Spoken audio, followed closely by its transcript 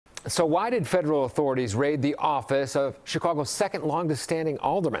So why did federal authorities raid the office of Chicago's second longest standing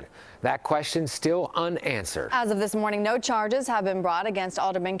alderman? That question still unanswered. As of this morning, no charges have been brought against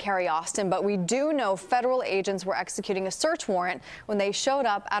Alderman Carrie Austin, but we do know federal agents were executing a search warrant when they showed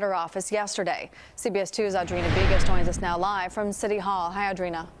up at her office yesterday. CBS 2's Audrina Bigos joins us now live from City Hall. Hi,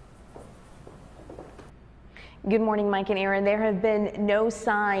 Audrina. Good morning, Mike and Aaron. There have been no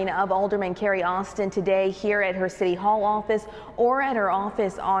sign of Alderman Carrie Austin today here at her City Hall office or at her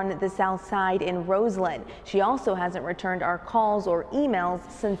office on the south side in Roseland. She also hasn't returned our calls or emails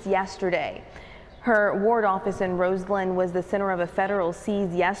since yesterday. Her ward office in Roseland was the center of a federal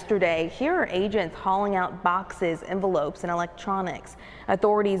seize yesterday. Here are agents hauling out boxes, envelopes, and electronics.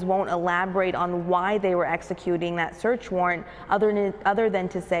 Authorities won't elaborate on why they were executing that search warrant other than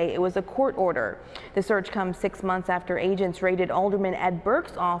to say it was a court order. The search comes 6 months after agents raided Alderman Ed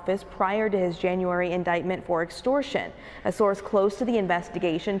Burke's office prior to his January indictment for extortion. A source close to the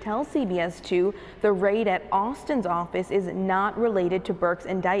investigation tells CBS 2 the raid at Austin's office is not related to Burke's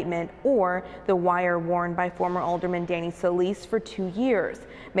indictment or the wire worn by former Alderman Danny Solis for 2 years.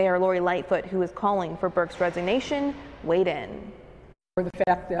 Mayor Lori Lightfoot, who is calling for Burke's resignation, weighed in. For the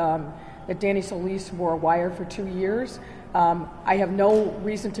fact that Danny Solis wore a wire for 2 years, I have no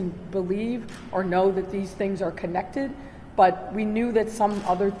reason to believe or know that these things are connected, but we knew that some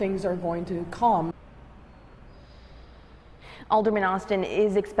other things are going to come. Alderman Austin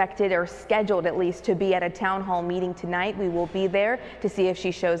is expected, or scheduled at least, to be at a town hall meeting tonight. We will be there to see if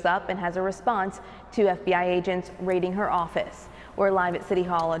she shows up and has a response to FBI agents raiding her office. We're live at City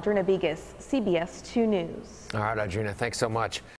Hall. Audrina Bigos, CBS 2 News. All right, Audrina, thanks so much.